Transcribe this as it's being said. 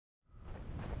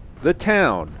The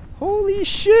town. Holy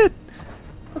shit.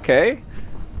 Okay.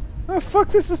 Oh fuck,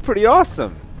 this is pretty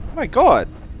awesome. My god.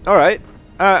 Alright.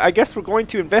 I guess we're going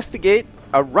to investigate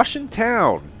a Russian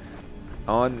town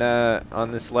on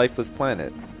this lifeless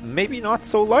planet. Maybe not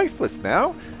so lifeless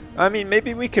now. I mean,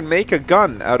 maybe we can make a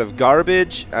gun out of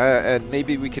garbage, and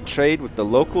maybe we could trade with the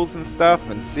locals and stuff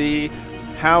and see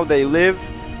how they live.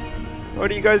 What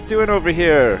are you guys doing over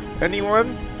here?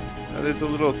 Anyone? Oh, there's a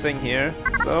little thing here,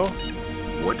 though.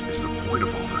 What is the point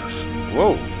of all this?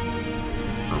 Whoa.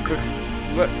 Okay.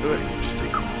 Just stay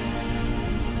calm.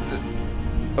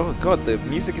 Oh god, the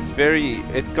music is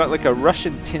it's got like a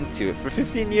Russian tint to it. For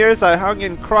 15 years I hung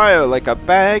in cryo like a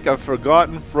bag of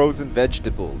forgotten frozen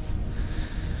vegetables.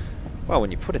 Well, when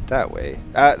you put it that way.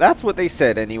 That's what they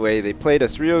said anyway. They played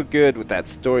us real good with that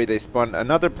story they spun.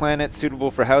 Another planet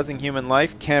suitable for housing human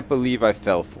life. Can't believe I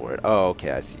fell for it. Oh,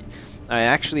 okay, I see. I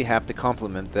actually have to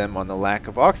compliment them on the lack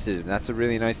of oxygen. That's a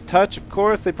really nice touch. Of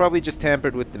course, they probably just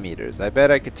tampered with the meters. I bet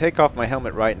I could take off my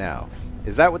helmet right now.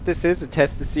 Is that what this is? A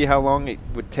test to see how long it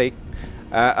would take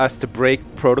us to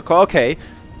break protocol? Okay,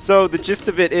 so the gist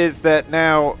of it is that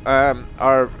now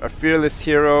our fearless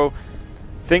hero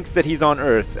thinks that he's on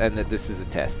Earth and that this is a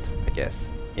test, I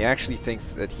guess. He actually thinks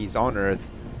that he's on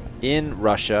Earth in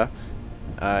Russia,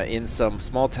 in some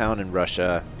small town in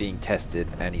Russia, being tested,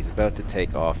 and he's about to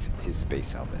take off his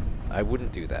space helmet. I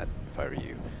wouldn't do that if I were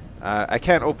you. I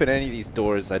can't open any of these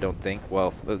doors, I don't think.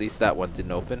 Well, at least that one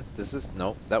didn't open. Does this?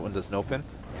 No, that one doesn't open.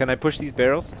 Can I push these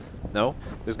barrels? No.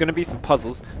 There's going to be some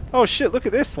puzzles. Oh shit, look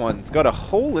at this one. It's got a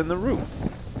hole in the roof.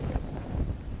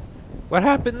 What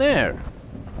happened there?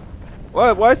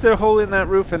 Why is there a hole in that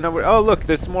roof and nowhere? Oh look,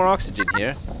 there's some more oxygen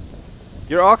here.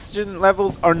 Your oxygen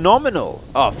levels are nominal.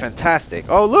 Oh, fantastic.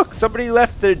 Oh look, somebody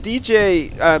left their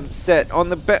DJ set on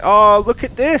the bed. Oh, look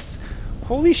at this.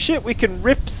 Holy shit, we can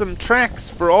rip some tracks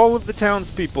for all of the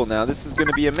townspeople now. This is going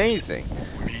to be amazing.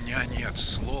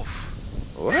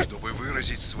 What?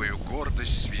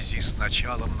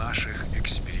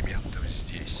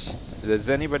 Does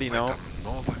anybody know?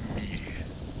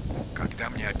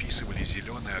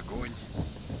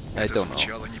 I don't know.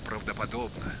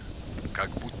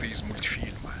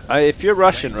 If you're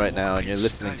Russian right now and you're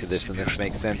listening to this and this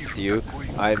makes sense to you,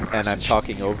 I'm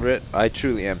talking over it, I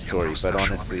truly am sorry, but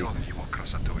honestly,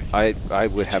 I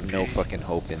would have no fucking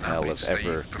hope in hell of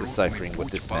ever deciphering what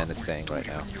this man is saying right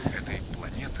now.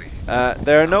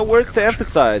 There are no words to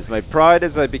emphasize my pride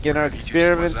as I begin our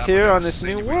experiments here on this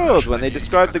new world. When they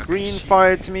described the green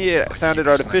fire to me, it sounded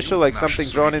artificial, like something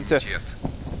drawn into...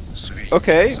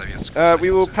 Okay,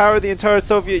 we will power the entire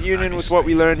Soviet Union with what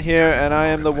we learn here, and I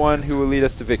am the one who will lead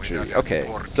us to victory. Okay,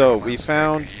 so we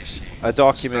found a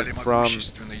document from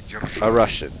a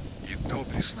Russian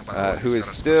who is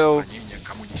still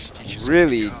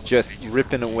really just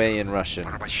ripping away in Russian,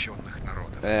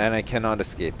 and I cannot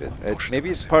escape it. Maybe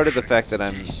it's part of the fact that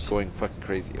I'm going fucking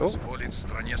crazy. Oh,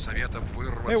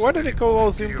 hey, why did it go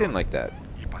all zoomed in like that?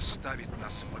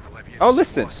 Oh,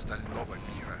 listen.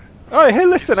 Oh, hey,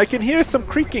 listen, I can hear some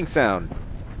creaking sound.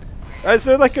 Is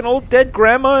there like an old dead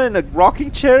grandma in a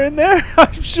rocking chair in there?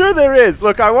 I'm sure there is.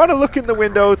 Look, I want to look in the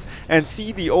windows and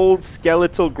see the old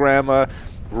skeletal grandma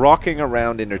rocking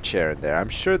around in her chair in there. I'm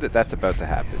sure that that's about to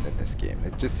happen in this game.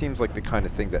 It just seems like the kind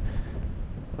of thing that...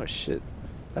 Oh, shit.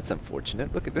 That's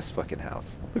unfortunate. Look at this fucking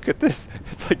house. Look at this.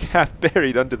 It's like half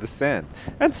buried under the sand.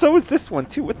 And so is this one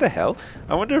too. What the hell?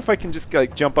 I wonder if I can just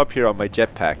like jump up here on my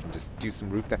jetpack and just do some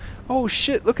roof down. Oh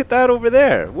shit, look at that over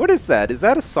there. What is that? Is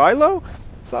that a silo?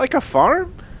 Is that like a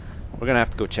farm? We're going to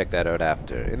have to go check that out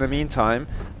after. In the meantime,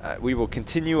 we will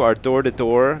continue our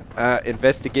door-to-door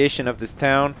investigation of this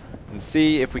town and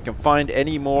see if we can find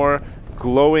any more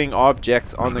glowing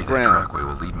objects on the ground. Trackway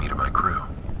will lead me to my crew.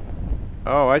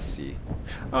 Oh, I see.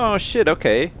 Oh, shit,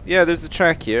 okay. Yeah, there's a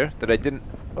track here that I didn't...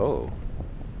 Oh.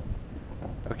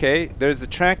 Okay, there's a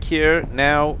track here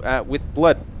now with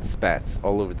blood spats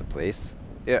all over the place.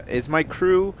 Yeah, is my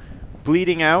crew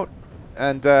bleeding out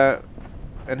and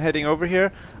heading over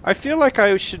here? I feel like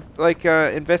I should, like,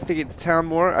 investigate the town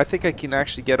more. I think I can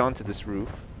actually get onto this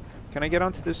roof. Can I get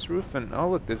onto this roof? And, oh,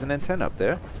 look, there's an antenna up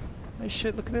there. Oh,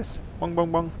 shit, look at this. Bong,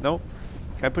 bong, bong. No.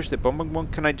 Can I push the bum bum bum?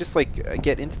 Can I just like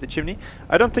get into the chimney?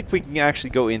 I don't think we can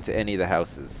actually go into any of the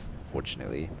houses,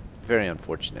 fortunately. Very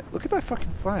unfortunate. Look at that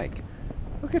fucking flag.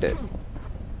 Look at it.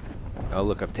 Oh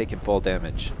look, I've taken fall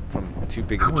damage from too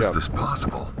big of a jump. How is this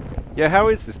possible? Yeah, how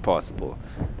is this possible?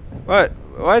 What?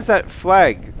 Why is that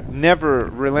flag never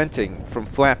relenting from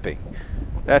flapping?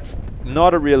 That's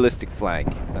not a realistic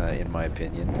flag, in my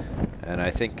opinion. And I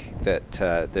think that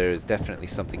there is definitely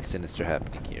something sinister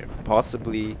happening here.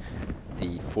 Possibly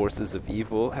the forces of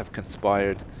evil have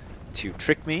conspired to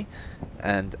trick me,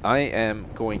 and I am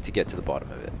going to get to the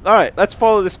bottom of it. Alright, let's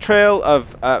follow this trail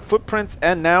of footprints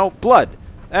and now blood.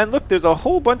 And look, there's a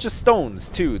whole bunch of stones,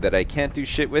 too, that I can't do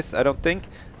shit with, I don't think.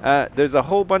 There's a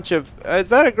whole bunch of... is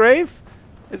that a grave?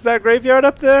 Is that a graveyard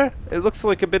up there? It looks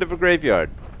like a bit of a graveyard.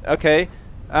 Okay.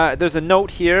 There's a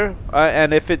note here,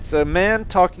 and if it's a man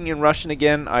talking in Russian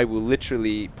again, I will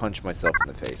literally punch myself in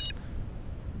the face.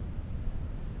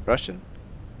 Russian?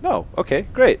 No. Okay,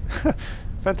 great.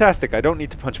 Fantastic. I don't need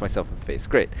to punch myself in the face.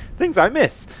 Great. Things I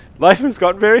miss. Life has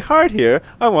gotten very hard here.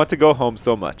 I want to go home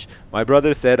so much. My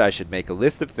brother said I should make a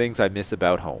list of things I miss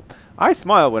about home. I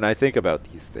smile when I think about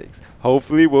these things.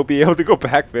 Hopefully we'll be able to go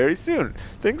back very soon.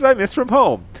 Things I miss from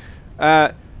home.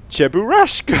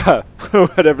 Cheburashka.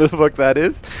 Whatever the fuck that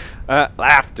is.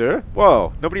 Laughter.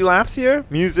 Whoa. Nobody laughs here?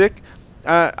 Music.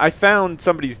 I found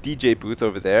somebody's DJ booth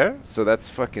over there, so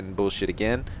that's fucking bullshit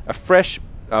again. A fresh...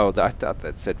 oh, I thought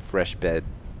that said fresh bed.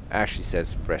 Actually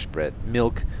says fresh bread.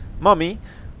 Milk. Mummy.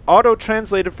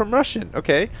 Auto-translated from Russian.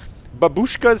 Okay.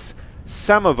 Babushka's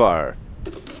samovar.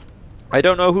 I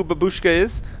don't know who Babushka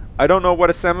is. I don't know what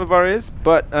a samovar is,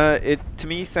 but it, to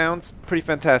me, sounds pretty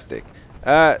fantastic.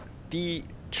 The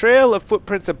trail of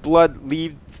footprints of blood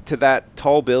leads to that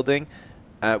tall building,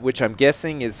 which I'm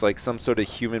guessing is like some sort of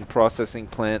human processing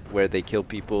plant where they kill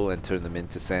people and turn them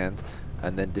into sand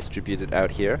and then distribute it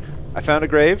out here. I found a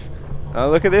grave.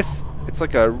 Look at this. It's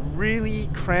like a really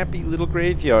crappy little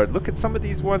graveyard. Look at some of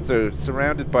these ones are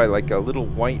surrounded by like a little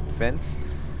white fence.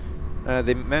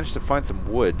 They managed to find some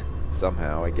wood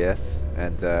somehow, I guess.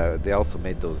 And they also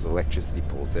made those electricity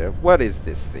poles there. What is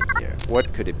this thing here?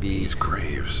 What could it be? These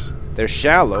graves. They're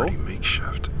shallow. Pretty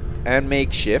makeshift. And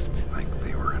makeshift. Like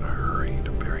they were in a hurry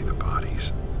to bury the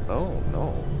bodies. Oh,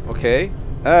 no. Okay.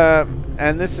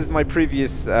 And this is my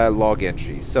previous log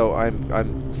entry. So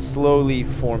I'm slowly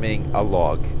forming a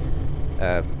log.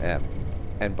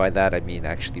 And by that I mean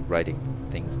actually writing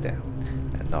things down.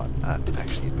 And not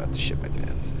actually about to shit my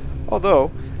pants.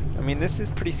 Although, I mean, this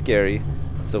is pretty scary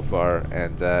so far.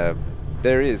 And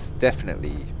there is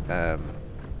definitely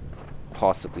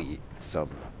possibly some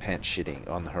pants shitting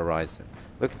on the horizon.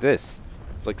 Look at this.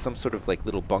 It's like some sort of like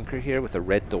little bunker here with a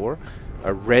red door.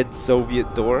 A red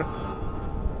Soviet door.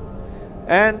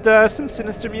 And some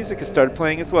Sinister music has started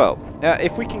playing as well.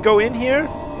 If we can go in here,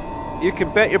 you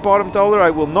can bet your bottom dollar I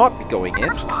will not be going in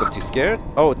because I'm too scared.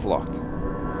 Oh, it's locked.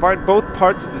 Find both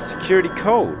parts of the security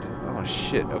code. Oh,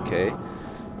 shit. Okay.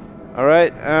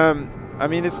 Alright. I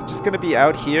mean, is it just going to be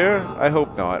out here? I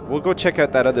hope not. We'll go check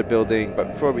out that other building,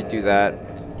 but before we do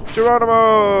that,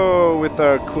 Geronimo with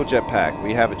our cool jetpack.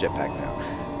 We have a jetpack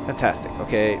now. Fantastic.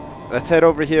 Okay, let's head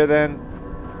over here then.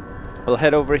 We'll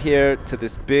head over here to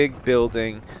this big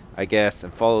building, I guess,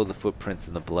 and follow the footprints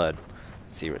in the blood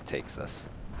and see where it takes us.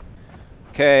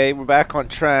 Okay, we're back on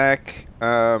track.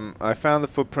 I found the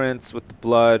footprints with the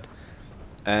blood,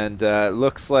 and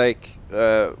looks like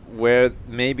where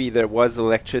maybe there was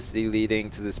electricity leading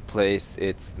to this place,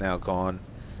 it's now gone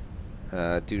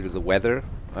due to the weather,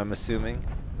 I'm assuming,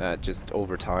 just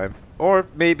over time. Or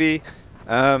maybe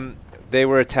they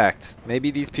were attacked.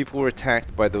 Maybe these people were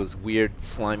attacked by those weird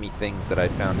slimy things that I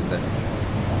found in the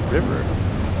river.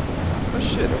 Oh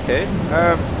shit, okay.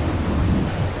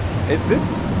 Is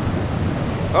this...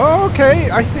 oh, okay,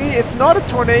 I see. It's not a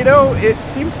tornado. It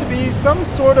seems to be some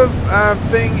sort of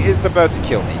thing is about to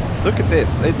kill me. Look at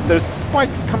this. There's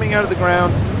spikes coming out of the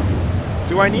ground.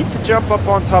 Do I need to jump up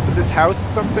on top of this house or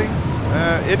something?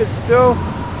 It is still...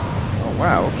 oh,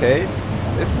 wow, okay.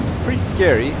 This is pretty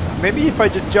scary. Maybe if I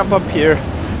just jump up here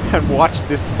and watch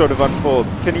this sort of unfold.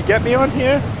 Can he get me on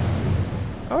here?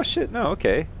 Oh, shit, no,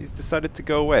 okay. He's decided to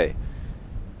go away.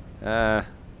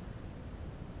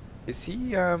 Is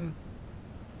he, oh,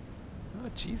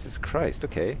 Jesus Christ,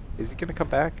 okay. Is he gonna come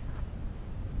back?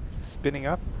 Is he spinning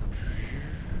up?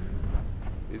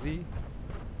 Is he?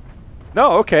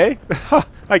 No, okay.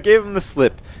 I gave him the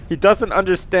slip. He doesn't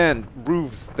understand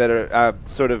roofs that are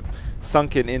sort of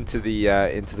sunken into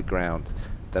the ground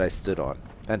that I stood on.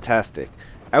 Fantastic.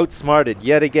 Outsmarted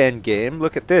yet again, game.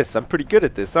 Look at this. I'm pretty good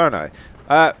at this, aren't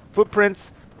I?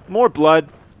 Footprints, more blood.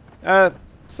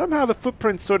 Somehow the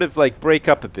footprints sort of like break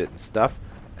up a bit and stuff.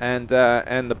 And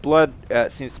the blood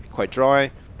seems to be quite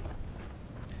dry.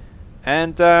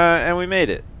 And we made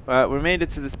it. We made it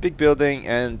to this big building,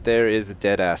 and there is a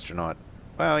dead astronaut.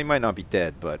 Well, he might not be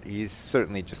dead, but he's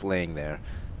certainly just laying there.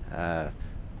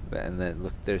 And then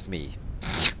look, there's me,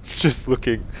 just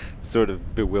looking sort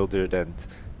of bewildered and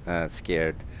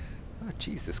scared. Oh,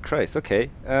 Jesus Christ. Okay.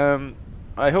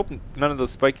 I hope none of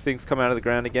those spike things come out of the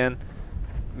ground again.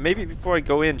 Maybe before I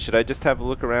go in, should I just have a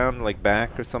look around, like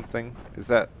back or something? Is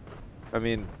that I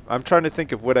mean, I'm trying to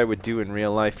think of what I would do in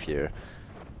real life here.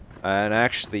 And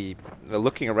actually,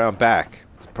 looking around back,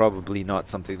 it's probably not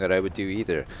something that I would do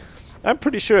either. I'm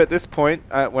pretty sure at this point,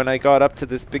 when I got up to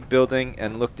this big building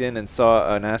and looked in and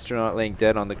saw an astronaut laying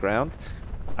dead on the ground,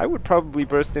 I would probably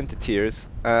burst into tears.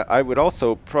 I would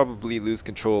also probably lose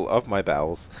control of my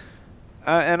bowels.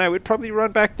 And I would probably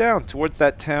run back down towards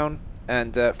that town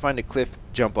and find a cliff,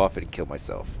 jump off it, and kill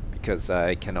myself. Because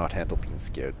I cannot handle being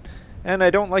scared. And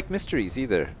I don't like mysteries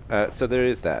either. So there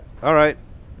is that. Alright,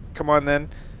 come on then.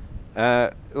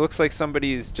 It looks like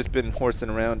somebody's just been horsing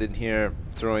around in here,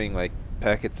 throwing like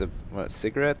packets of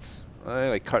cigarettes,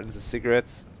 like cartons of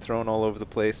cigarettes thrown all over the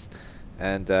place.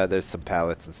 And there's some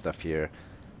pallets and stuff here.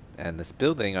 And this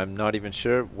building, I'm not even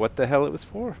sure what the hell it was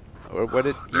for, or what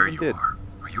it even did.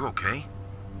 Are you okay?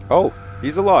 Oh,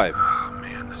 he's alive. Oh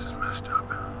man, this is messed up.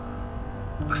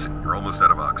 Listen, you're almost out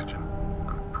of oxygen.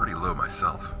 I'm pretty low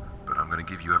myself, but I'm gonna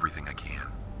give you everything I can.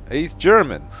 He's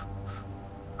German.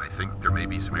 I think there may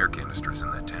be some air canisters in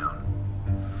that town.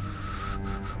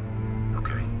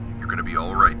 Okay, you're gonna be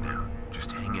all right now.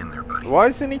 Just hang in there, buddy. Why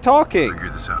isn't he talking? We'll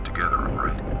figure this out together, all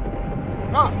right?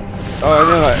 Oh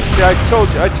no! See,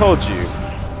 I told you.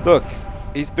 Look,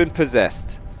 he's been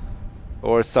possessed,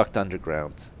 or sucked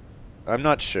underground. I'm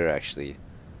not sure actually.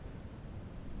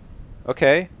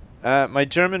 Okay, my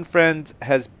German friend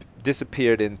has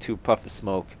disappeared into a puff of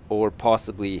smoke, or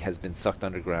possibly has been sucked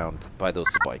underground by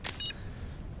those spikes.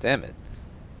 Damn it.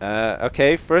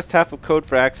 Okay, first half of code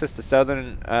for access to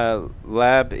Southern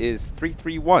Lab is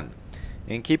 331.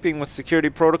 In keeping with security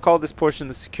protocol, this portion of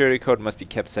the security code must be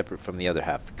kept separate from the other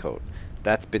half of the code.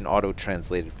 That's been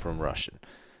auto-translated from Russian.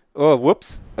 Oh,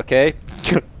 whoops. Okay.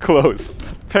 Close.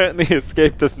 Apparently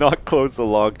escape does not close the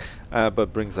log,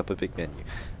 but brings up a big menu.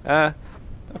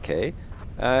 Okay.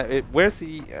 Where's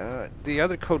the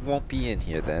other code won't be in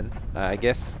here then. I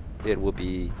guess it will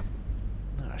be...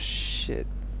 Oh, shit.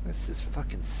 This is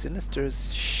fucking sinister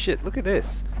as shit. Look at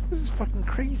this. This is fucking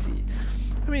crazy.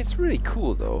 I mean, it's really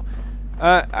cool, though.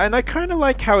 And I kind of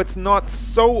like how it's not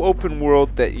so open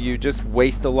world that you just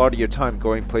waste a lot of your time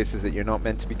going places that you're not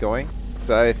meant to be going.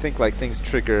 So I think like things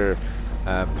trigger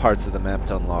parts of the map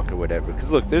to unlock or whatever.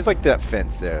 Because look, there's like that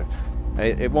fence there.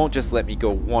 It won't just let me go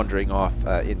wandering off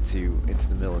into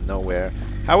the middle of nowhere.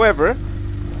 However,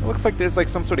 it looks like there's like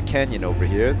some sort of canyon over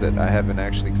here that I haven't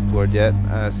actually explored yet.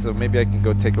 So maybe I can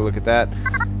go take a look at that.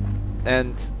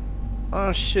 And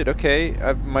oh shit, okay.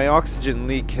 My oxygen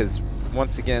leak has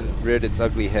once again reared its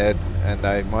ugly head, and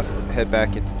I must head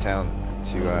back into town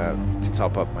to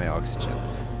top up my oxygen.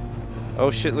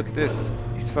 Oh shit, look at this.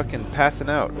 He's fucking passing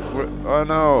out. Oh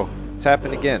no, it's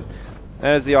happened again.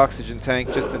 There's the oxygen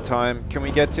tank just in time. Can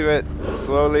we get to it?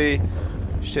 Slowly.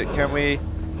 Shit, can we?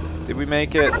 Did we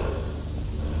make it?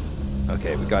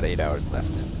 Okay, we got 8 hours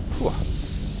left.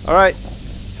 Alright,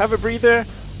 have a breather,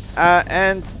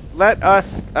 and let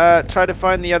us try to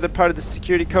find the other part of the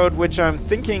security code, which I'm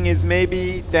thinking is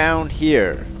maybe down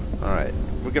here. Alright,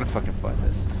 we're gonna fucking find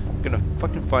this. We're gonna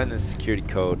fucking find this security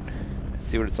code and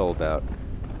see what it's all about,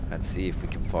 and see if we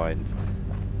can find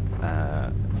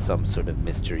some sort of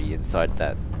mystery inside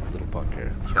that little bunker.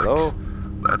 Hello?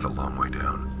 That's a long way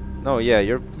down. No, yeah,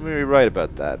 you're right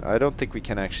about that. I don't think we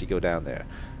can actually go down there.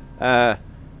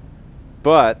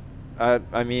 But,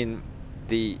 I mean,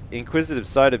 the inquisitive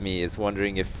side of me is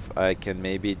wondering if I can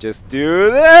maybe just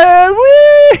do that.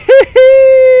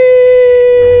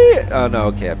 Oh no,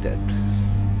 okay, I'm dead.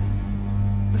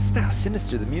 Listen to how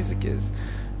sinister the music is.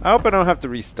 I hope I don't have to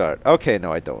restart. Okay,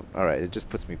 no, I don't. Alright, it just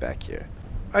puts me back here.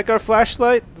 I got a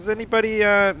flashlight. Does anybody,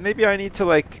 maybe I need to,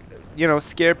 like, you know,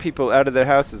 scare people out of their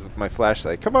houses with my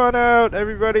flashlight. Come on out,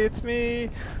 everybody, it's me.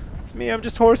 It's me, I'm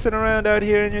just horsing around out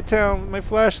here in your town with my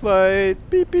flashlight.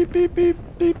 Beep, beep, beep, beep,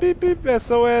 beep, beep, beep,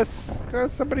 SOS. Can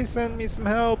somebody send me some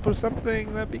help or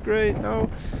something? That'd be great. No?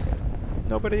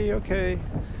 Nobody? Okay.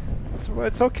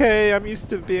 It's okay, I'm used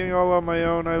to being all on my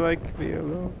own. I like being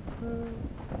alone.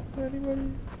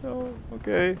 Anybody? No?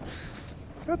 Okay.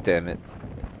 God damn it.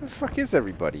 Where the fuck is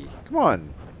everybody? Come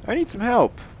on. I need some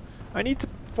help. I need to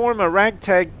form a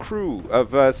ragtag crew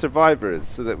of survivors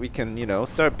so that we can, you know,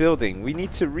 start building. We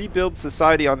need to rebuild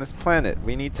society on this planet.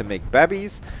 We need to make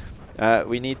babies.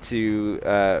 We need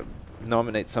to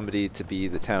nominate somebody to be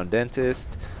the town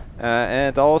dentist.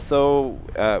 And also,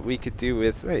 we could do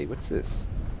with... Hey, what's this?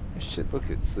 Shit, look,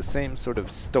 it's the same sort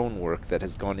of stonework that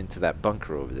has gone into that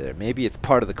bunker over there. Maybe it's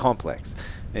part of the complex.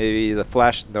 Maybe the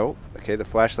flash... No. Okay, the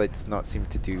flashlight does not seem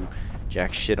to do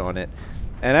jack shit on it.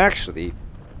 And actually,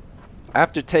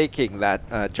 after taking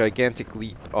that gigantic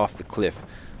leap off the cliff,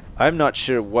 I'm not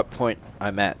sure what point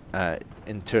I'm at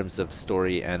in terms of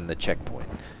story and the checkpoint.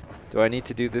 Do I need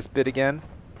to do this bit again?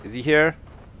 Is he here?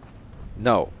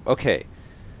 No. Okay.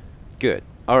 Good.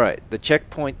 Alright. The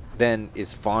checkpoint then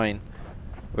is fine.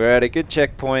 We're at a good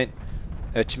checkpoint,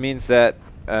 which means that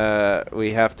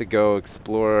we have to go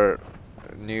explore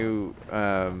new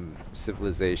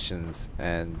civilizations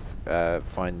and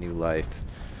find new life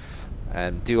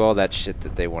and do all that shit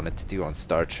that they wanted to do on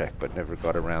Star Trek but never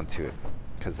got around to it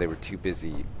because they were too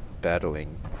busy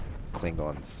battling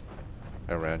Klingons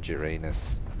around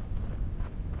Uranus.